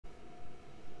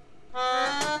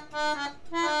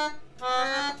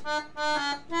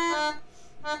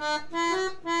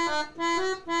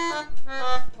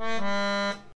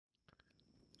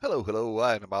Hello,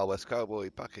 I am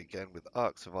MildWestCowboy back again with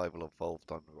Ark Survival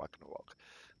Evolved on Ragnarok.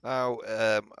 Now,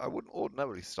 I wouldn't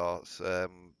ordinarily start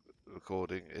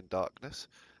recording in darkness,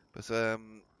 but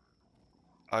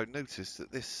I noticed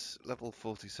that this level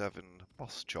 47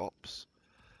 boss chops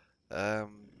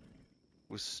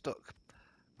was stuck,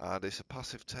 and it's a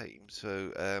passive tame,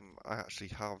 so I actually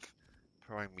have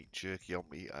prime meat jerky on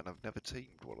me, and I've never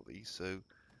tamed one of these, so...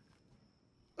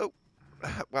 Oh,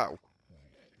 wow.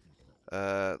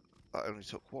 That only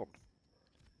took one.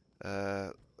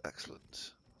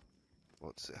 Excellent.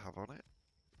 What does it have on it?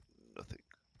 Nothing.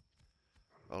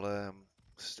 I'll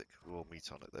stick raw meat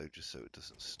on it though, just so it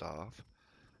doesn't starve.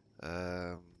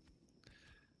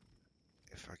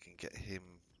 If I can get him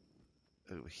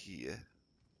over here,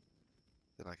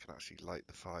 then I can actually light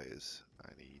the fires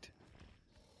I need.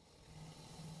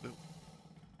 Ooh.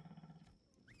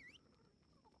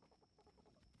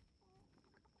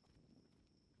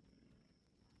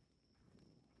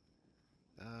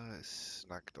 It's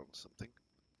snagged on something.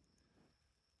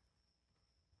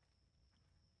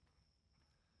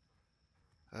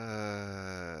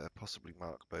 Possibly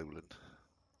Mark Boland.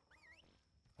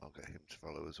 I'll get him to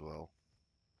follow as well.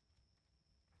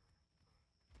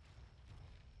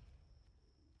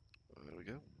 There we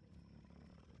go.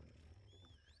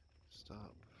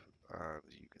 Stop. And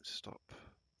you can stop.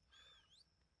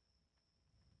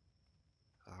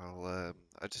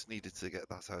 I just needed to get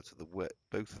that out of the way,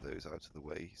 both of those out of the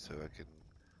way, so I can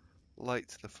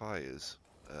light the fires.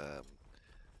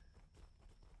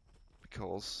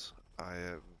 Because I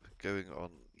am going on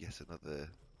yet another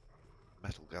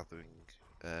metal gathering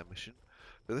mission.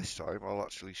 But this time I'll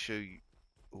actually show you.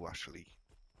 Oh, actually,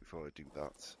 before I do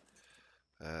that,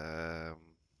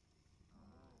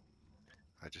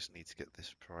 I just need to get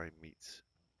this prime meat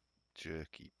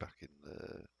jerky back in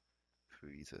the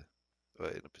freezer, or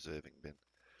in a preserving bin.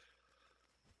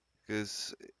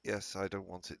 Because, yes, I don't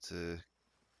want it to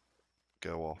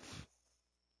go off,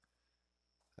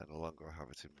 and no longer I have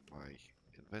it in my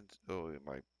or in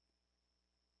my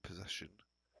possession,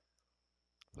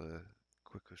 the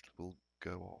quicker it will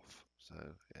go off. So,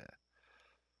 yeah.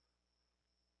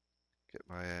 Get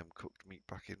my cooked meat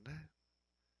back in there.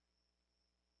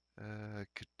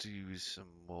 Could do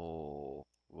some more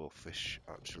raw fish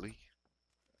actually.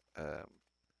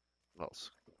 Not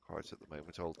quite at the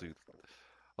moment.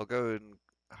 I'll go and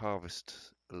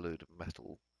harvest a load of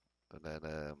metal, and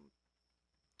then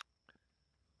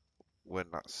when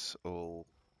that's all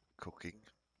cooking,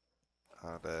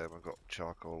 and I've got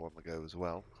charcoal on the go as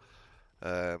well.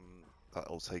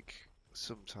 That'll take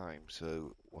some time.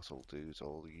 So what I'll do is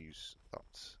I'll use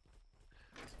that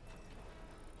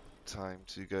time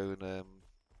to go and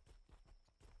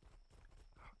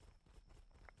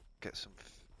get some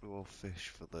raw fish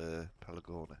for the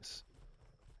Pelagornis.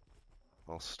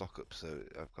 I'll stock up so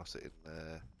I've got it in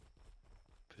the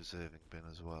preserving bin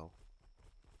as well.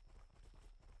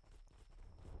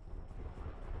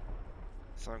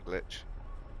 Sound glitch.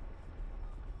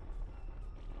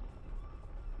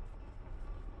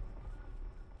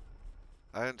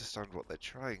 I understand what they're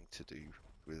trying to do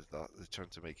with that. They're trying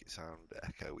to make it sound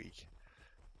echoey,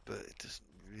 but it doesn't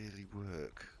really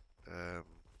work.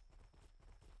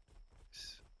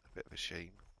 It's a bit of a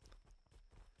shame.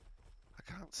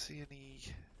 I can't see any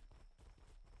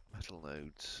metal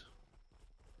nodes.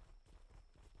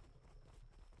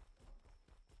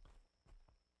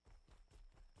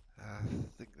 I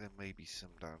think there may be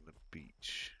some down the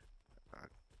beach. I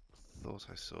thought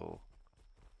I saw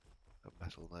a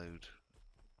metal node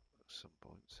at some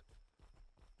point.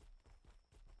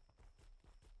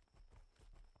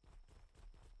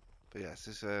 But yes,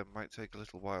 this might take a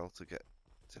little while to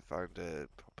find a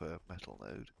proper metal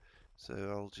node. So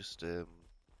I'll just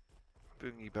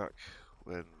bring you back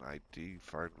when I do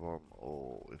find one,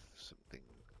 or if something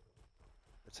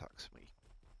attacks me.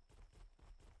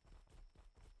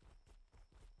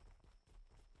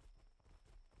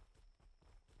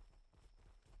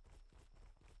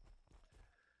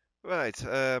 Right,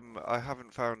 I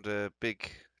haven't found a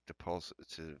big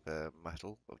deposit of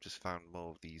metal. I've just found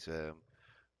more of these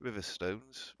river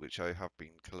stones, which I have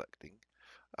been collecting.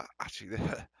 Actually,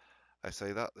 I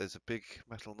say that, there's a big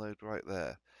metal node right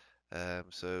there.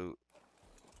 So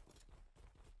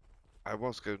I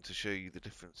was going to show you the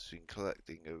difference between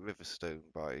collecting a river stone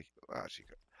by... Actually,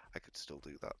 I could still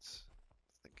do that,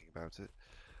 thinking about it.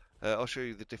 I'll show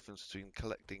you the difference between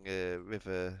collecting a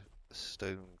river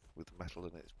stone with metal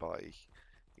in it by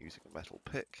using a metal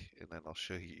pick, and then I'll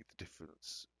show you the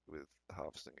difference with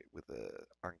harvesting it with a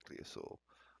ankylosaur.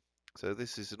 So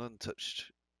this is an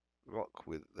untouched rock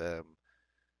with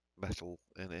metal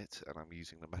in it, and I'm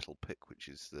using the metal pick, which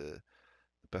is the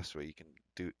best way you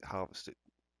can harvest it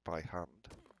by hand.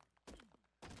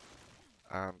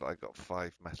 And I got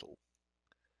 5 metal.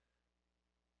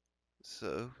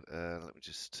 So let me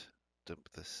just dump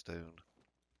this stone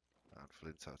and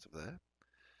flint out of there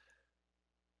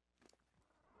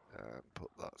and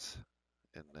put that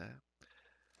in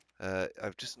there.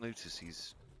 I've just noticed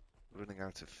he's running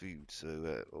out of food,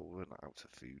 so or run out of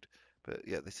food. But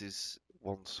yeah, this is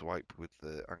one swipe with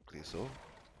the Ankylosaur,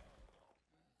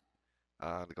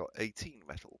 and I got 18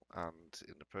 metal, and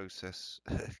in the process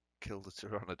killed a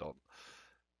Pteranodon.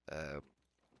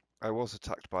 I was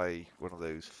attacked by one of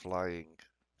those flying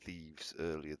thieves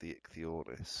earlier, the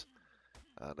Ichthyornis,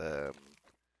 and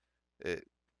it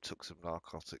took some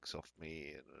narcotics off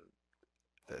me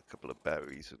and a couple of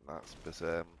berries and that. But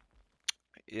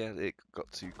yeah, it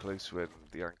got too close when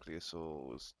the Ankylosaur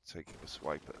was taking a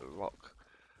swipe at a rock,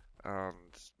 and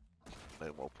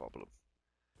no more problem.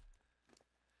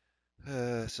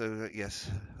 So yes,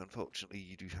 unfortunately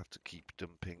you do have to keep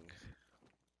dumping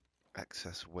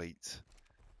excess weight.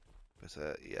 But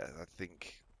yeah, I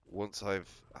think once I've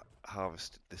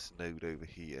harvested this node over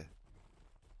here,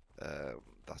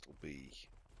 that'll be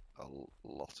a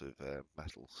lot of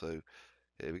metal. So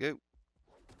here we go.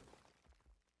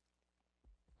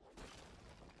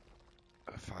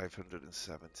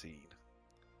 517.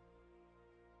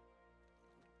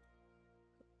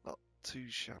 Not too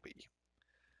shabby.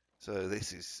 So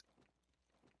this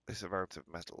amount of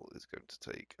metal is going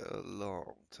to take a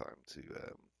long time to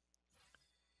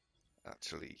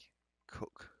actually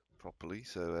cook properly.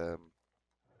 So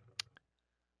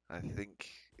I think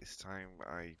it's time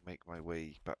I make my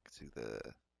way back to the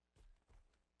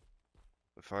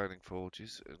refining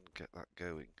forges and get that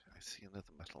going. I see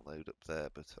another metal node up there,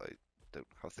 but I don't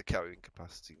have the carrying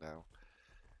capacity now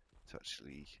to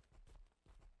actually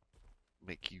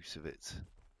make use of it.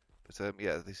 But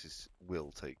yeah,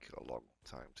 will take a long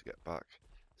time to get back.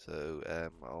 So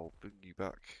I'll bring you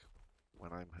back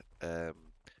when I'm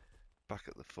back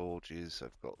at the forges.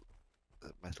 I've got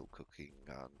the metal cooking,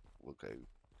 and we'll go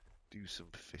do some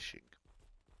fishing.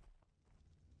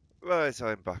 Right,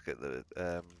 I'm back at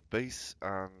the base,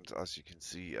 and as you can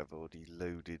see, I've already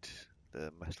loaded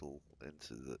the metal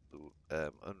into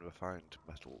the unrefined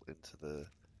metal into the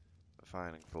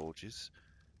refining forges.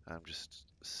 I'm just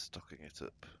stocking it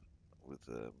up with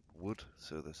wood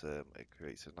so that it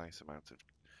creates a nice amount of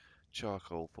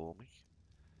charcoal for me.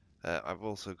 I've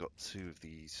also got 2 of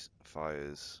these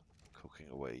fires cooking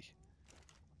away,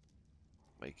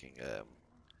 making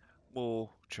more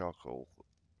charcoal,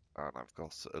 and I've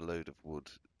got a load of wood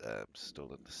still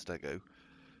in the stego.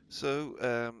 So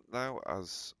now,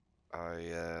 as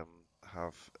I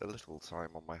have a little time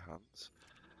on my hands,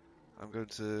 I'm going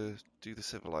to do the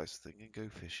civilized thing and go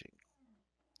fishing.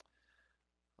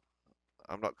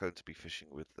 I'm not going to be fishing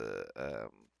with the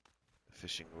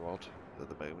fishing rod at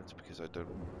the moment because I don't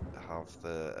have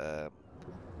the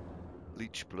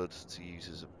leech blood to use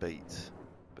as a bait,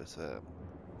 but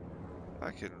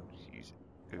I can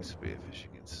go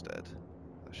spearfishing instead.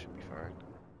 That should be fine.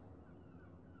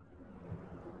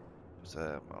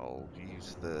 But I'll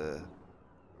use the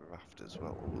raft as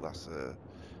well. Oh, that's a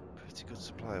pretty good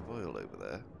supply of oil over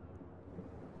there.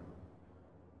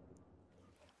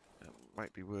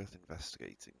 Might be worth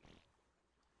investigating.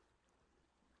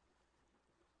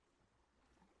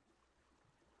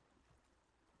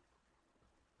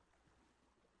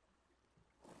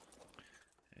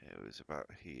 It was about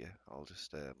here. I'll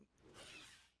just throw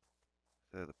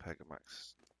the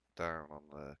Pegamax down on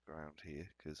the ground here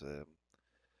because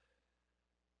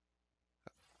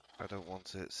I don't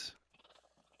want it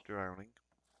drowning.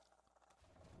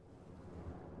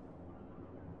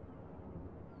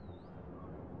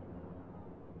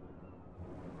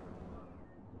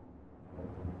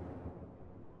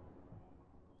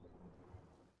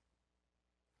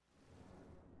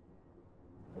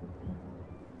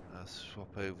 I'll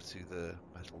swap over to the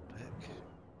metal pick.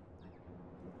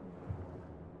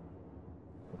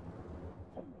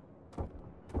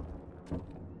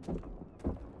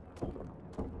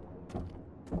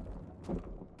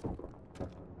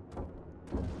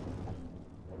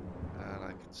 And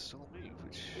I can still move,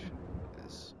 which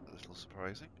is a little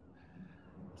surprising.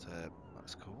 But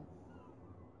that's cool.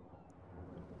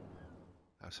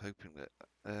 I was hoping that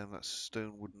that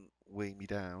stone wouldn't weigh me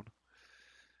down,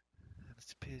 and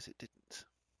it appears it didn't.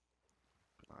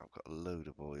 But now I've got a load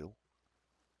of oil,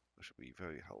 which will be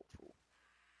very helpful.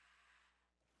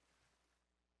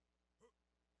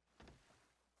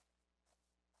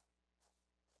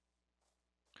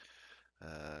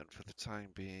 And for the time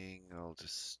being, I'll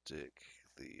just stick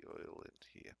the oil in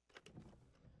here.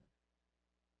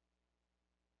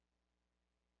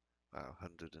 Wow,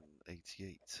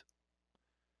 188.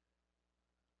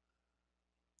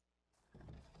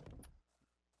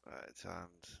 Right, and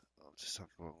I'll just have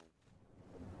one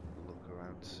look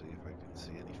around to see if I can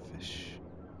see any fish.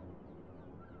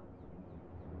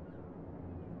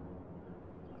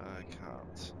 I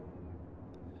can't.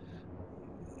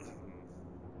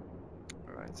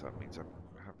 Right, that means I'm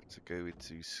having to go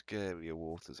into scarier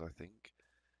waters, I think,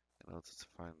 in order to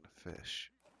find the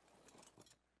fish.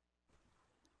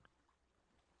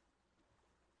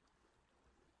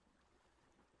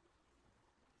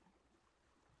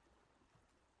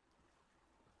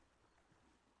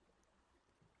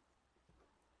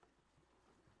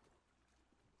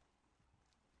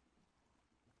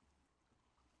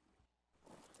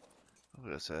 Oh,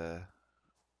 there's a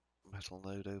metal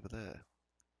node over there.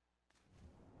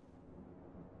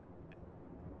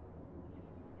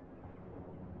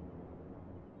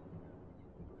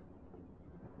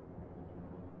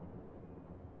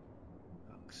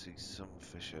 I can see some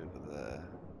fish over there.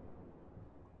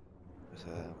 There's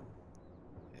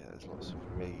yeah, there's lots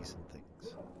of rays and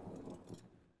things.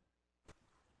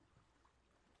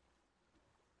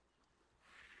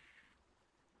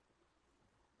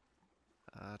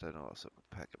 I don't know what's up with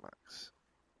Pegamax.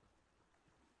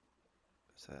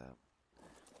 But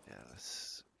yeah,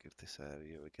 let's give this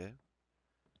area a go.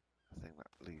 I think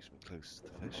that leaves me close to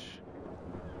the fish.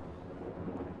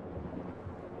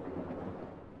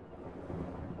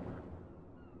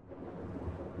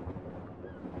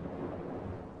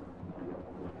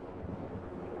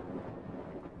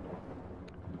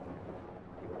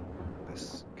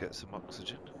 Let's get some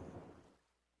oxygen.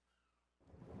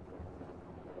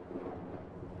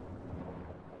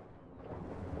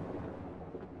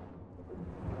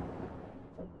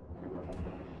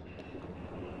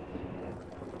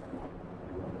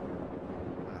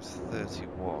 That's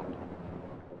 31.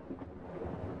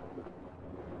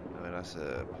 I mean, that's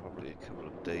probably a couple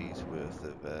of days worth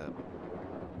of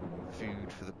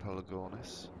food for the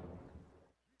Pelagornis.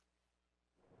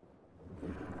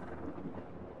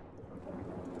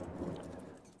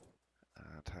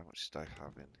 And how much did I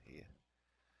have in here?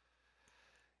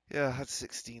 Yeah, I had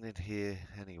 16 in here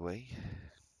anyway.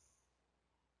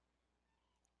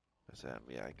 But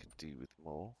yeah, I could do with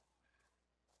more.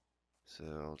 So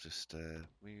I'll just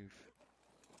move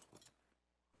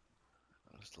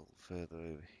a little further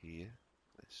over here,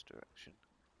 this direction.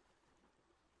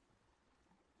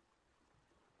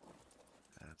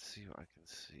 And see what I can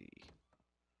see.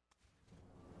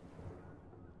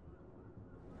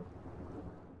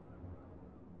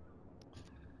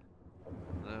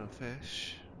 No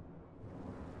fish.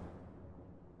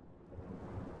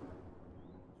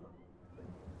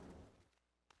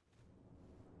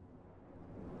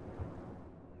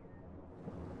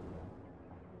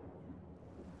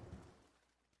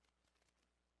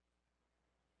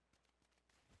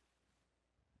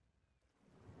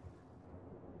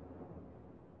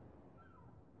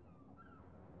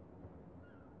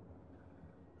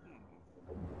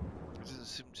 There doesn't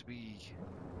seem to be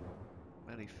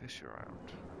many fish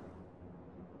around.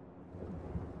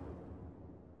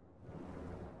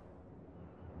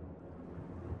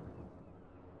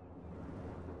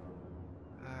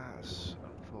 That's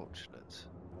unfortunate.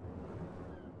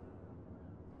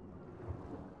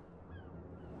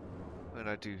 I mean,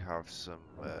 I do have some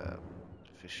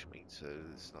fish meat, so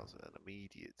it's not an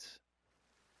immediate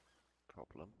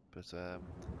problem, but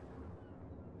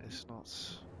it's not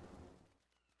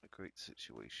a great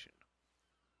situation.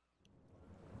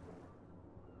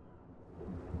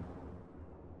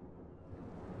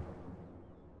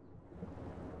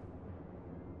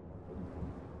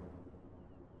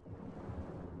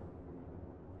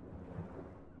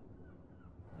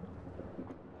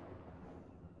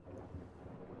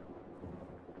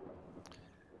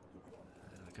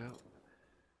 There we go.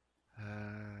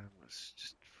 Let's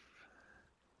just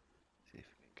see if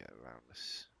we can get around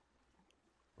this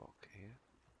rock here.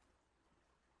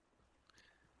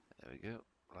 There we go,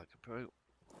 like a pro.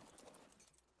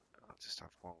 I'll just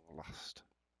have one last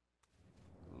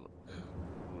look.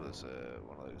 Ooh, there's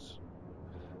one of those.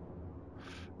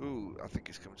 Ooh, I think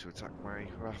it's coming to attack my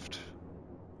raft.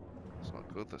 That's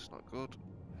not good, that's not good.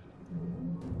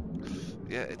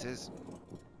 Yeah, it is.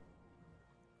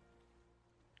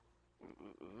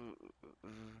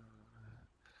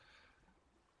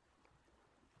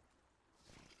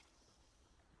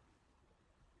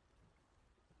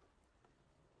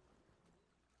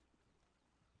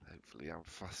 Hopefully I'm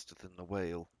faster than the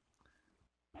whale.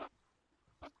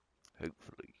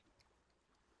 Hopefully.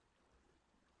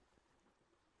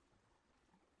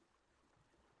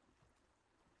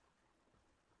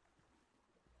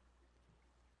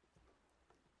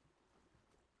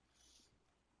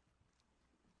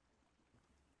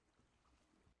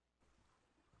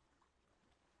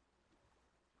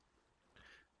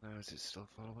 Now is it still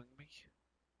following me?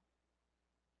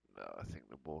 No, I think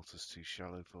the water's too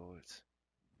shallow for it.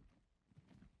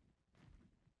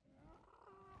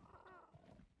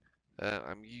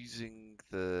 I'm using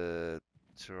the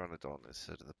Pteranodon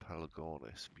instead of the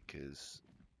Pelagornis because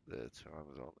the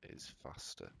Pteranodon is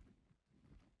faster.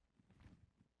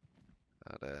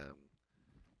 And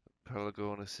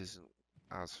Pelagornis isn't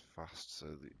as fast, so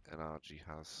an RG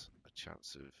has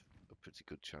a pretty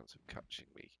good chance of catching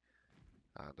me,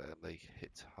 and they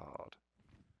hit hard.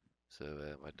 So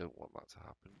I don't want that to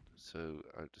happen. So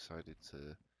I've decided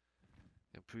to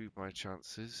improve my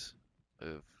chances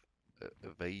of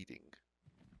evading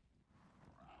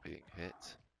being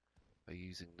hit by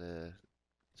using the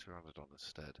Pteranodon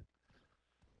instead.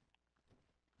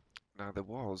 Now there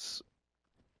was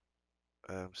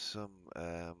some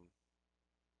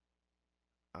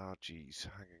RGs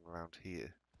hanging around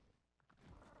here.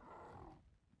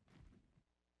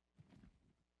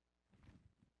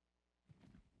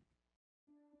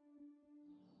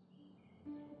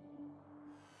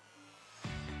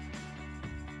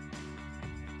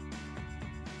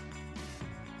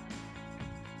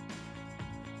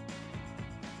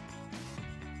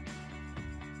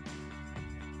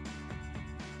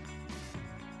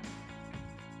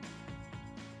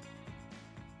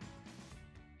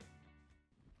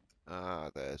 Ah,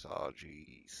 there's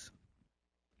RGs.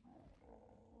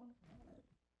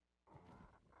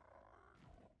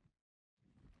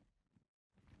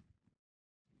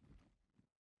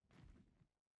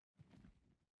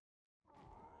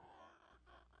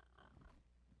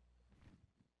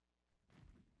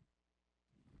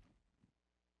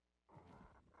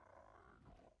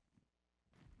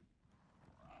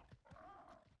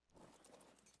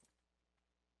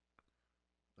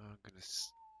 I'm gonna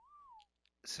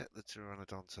set the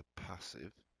Pteranodon to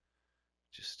passive,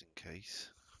 just in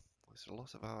case. There's a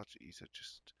lot of RGs.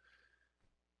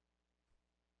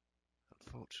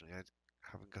 Unfortunately, I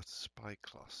haven't got a spy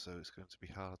class, so it's going to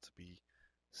be hard to be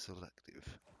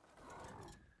selective.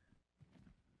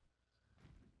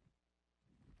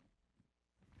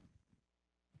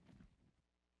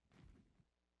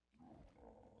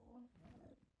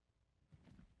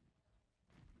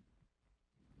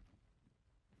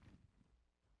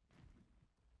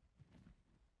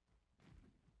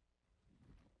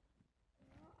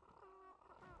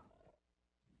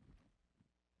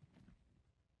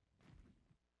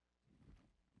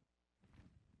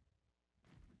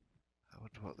 I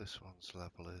wonder what this one's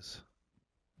level is.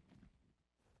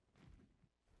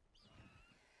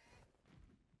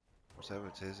 Whatever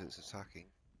it is, it's attacking.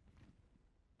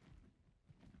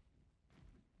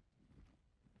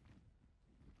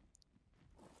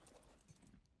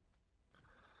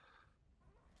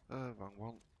 Wrong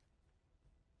one.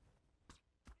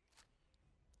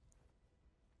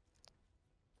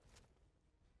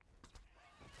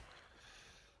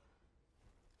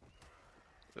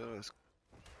 It's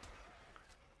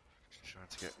trying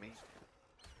to get me.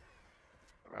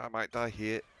 I might die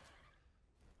here.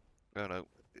 No, no.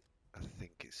 I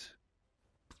think it's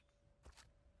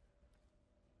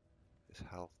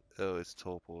health. Oh, it's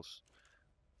torpors.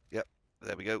 Yep,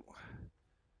 there we go.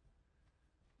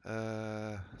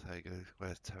 There you go.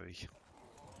 Where's Terry?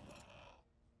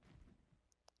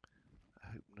 I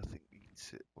hope nothing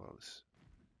eats it while it's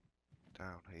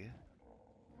down here.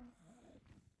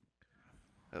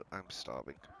 Oh, I'm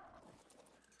starving.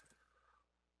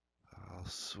 I'll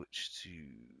switch to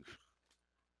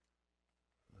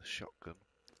the shotgun.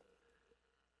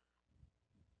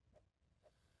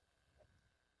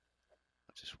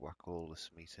 I'll just whack all this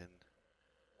meat in.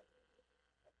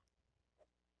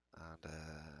 And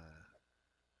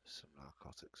some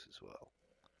narcotics as well.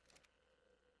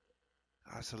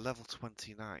 It's a level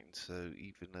 29, so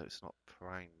even though it's not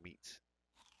prime meat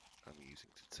I'm using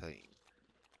to tame,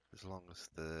 as long as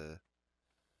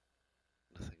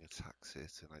nothing attacks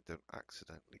it and I don't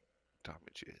accidentally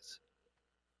damage it,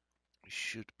 it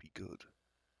should be good.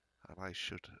 And I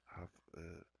should have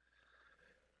a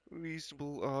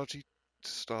reasonable RG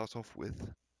to start off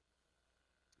with.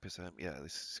 Because yeah,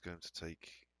 this is going to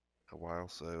take a while,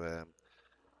 so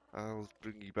I'll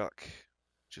bring you back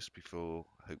just before,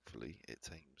 hopefully, it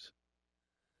tames.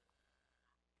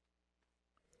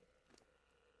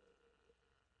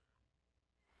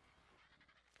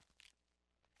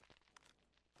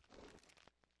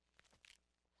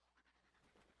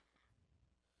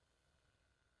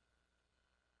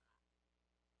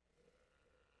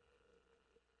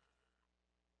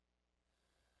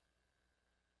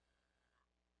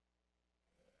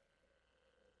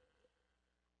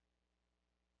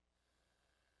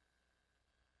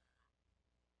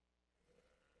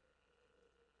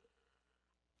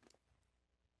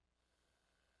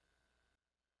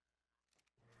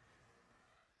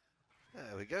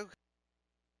 There we go.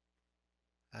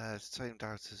 It's tamed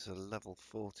out as a level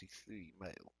 43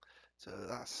 male, so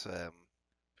that's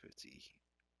pretty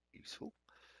useful.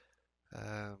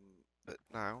 But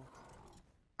now,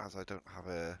 as I don't have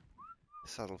a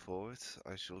saddle for it,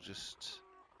 I shall just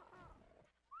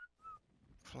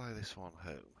fly this one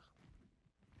home.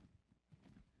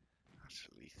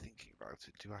 Actually, thinking about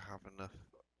it, do I have enough?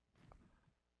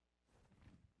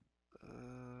 No.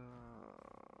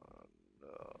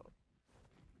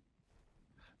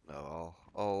 No,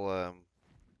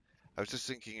 I was just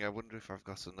thinking, I wonder if I've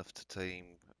got enough to tame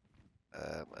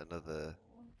another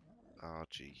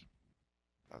RG,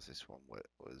 as this one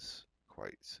was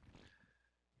quite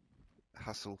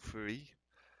hassle-free.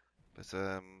 But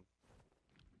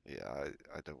yeah,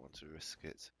 I don't want to risk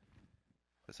it.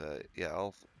 But yeah,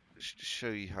 I'll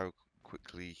show you how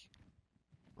quickly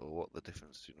or what the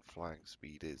difference between flying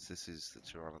speed is. This is the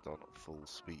Pteranodon at full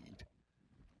speed,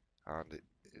 and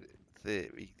in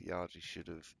theory, the RG should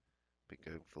have been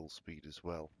going full speed as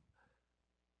well.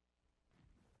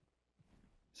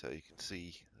 So you can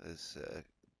see there's a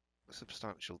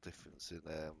substantial difference in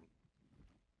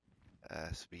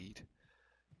airspeed,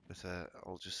 but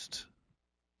I'll just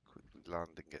quickly land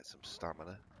and get some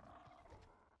stamina.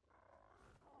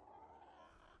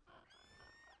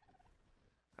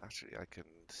 Actually, I can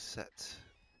set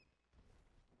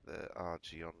the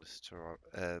RG on this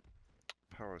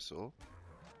parasaur,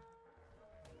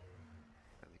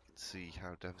 and you can see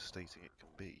how devastating it can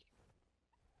be.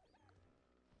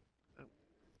 Oh,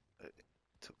 it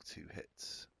took 2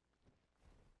 hits.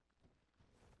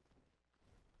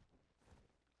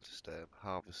 Just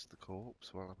harvest the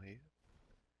corpse while I'm here.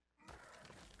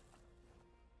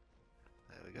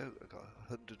 There we go, I got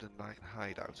 109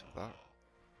 hide out of that,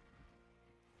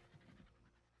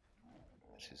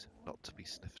 which is not to be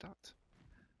sniffed at.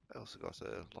 I also got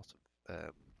a lot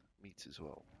of meat as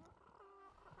well.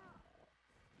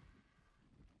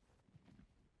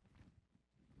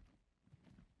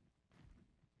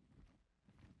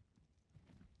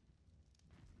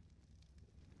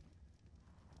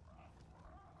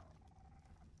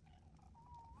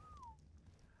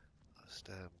 Just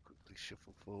quickly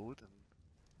shuffle forward and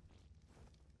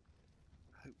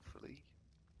hopefully...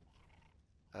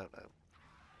 Oh no,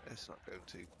 it's not going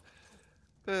to.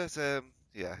 But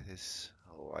yeah, it's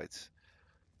alright.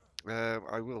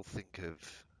 I will think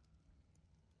of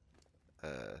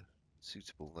a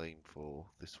suitable name for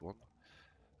this one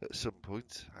at some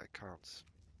point. I can't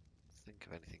think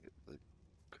of anything at the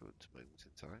current moment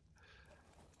in time.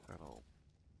 And I'll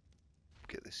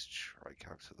get this trike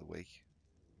out of the way.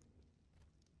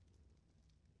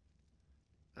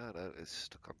 Oh no, it's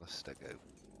stuck on the stego.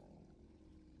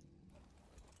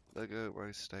 Lego,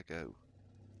 where's stego?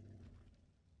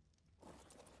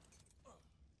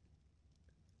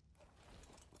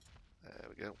 There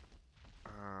we go.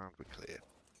 And we're clear.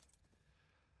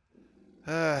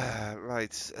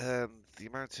 Right, the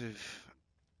amount of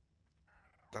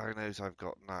dinos I've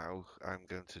got now, I'm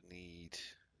going to need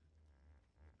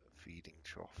a feeding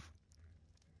trough.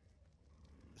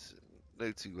 There's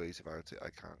no two ways about it, I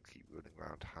can't keep running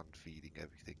around hand feeding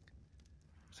everything.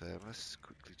 So let's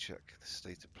quickly check the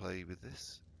state of play with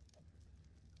this.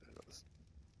 I've got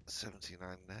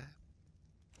 79 there.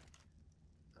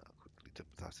 I'll quickly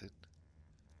dump that in.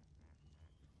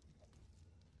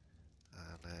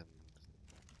 And then,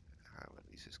 how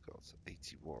many has this got?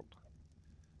 81.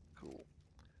 Cool.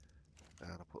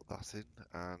 And I'll put that in,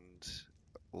 and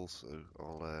also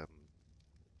I'll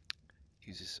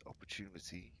use this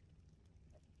opportunity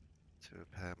to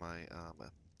repair my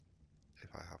armor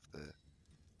if I have the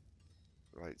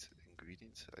right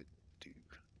ingredients. I do.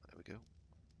 There we go.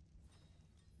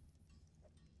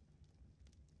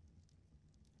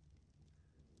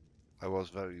 I was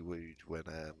very worried when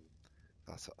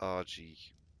that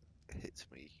RG hit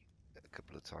me a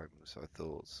couple of times. I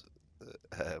thought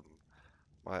that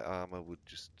my armor would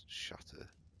just shatter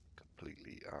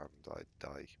completely and I'd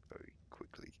die very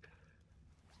quickly.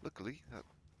 Luckily, that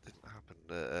didn't happen.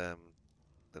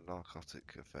 The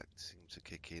narcotic effect seemed to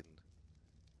kick in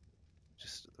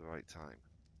just at the right time.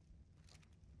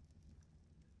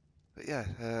 But yeah,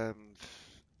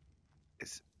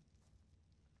 it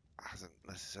hasn't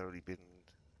necessarily been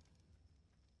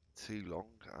too long,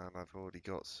 and I've already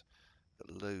got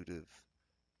a load of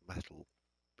metal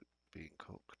being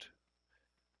cooked.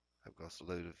 I've got a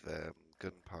load of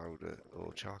gunpowder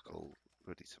or charcoal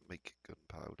ready to make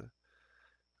gunpowder.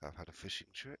 I've had a fishing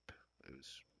trip. It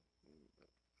was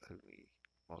only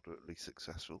moderately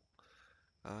successful,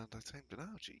 and I tamed an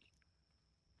algae.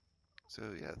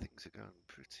 So yeah, things are going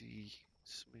pretty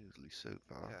smoothly so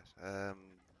far. Yeah,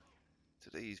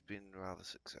 Today's been rather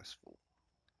successful.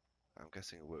 I'm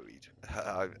getting worried.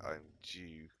 I'm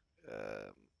due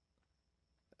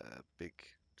a big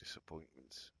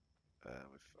disappointment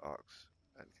with Arcs.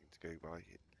 Anything to go by.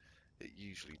 It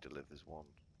usually delivers one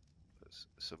at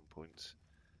some point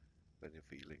when you're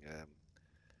feeling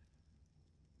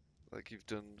like you've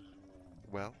done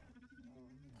well.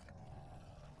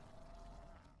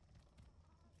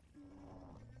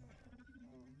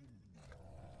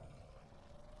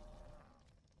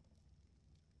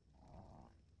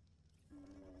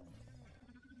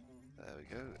 There we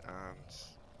go, and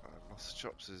Master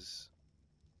Chops is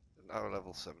now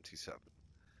level 77.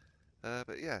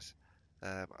 But yes,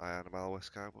 I am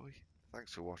MildWestCowboy.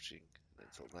 Thanks for watching, and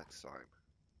until next time,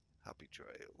 happy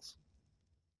trails.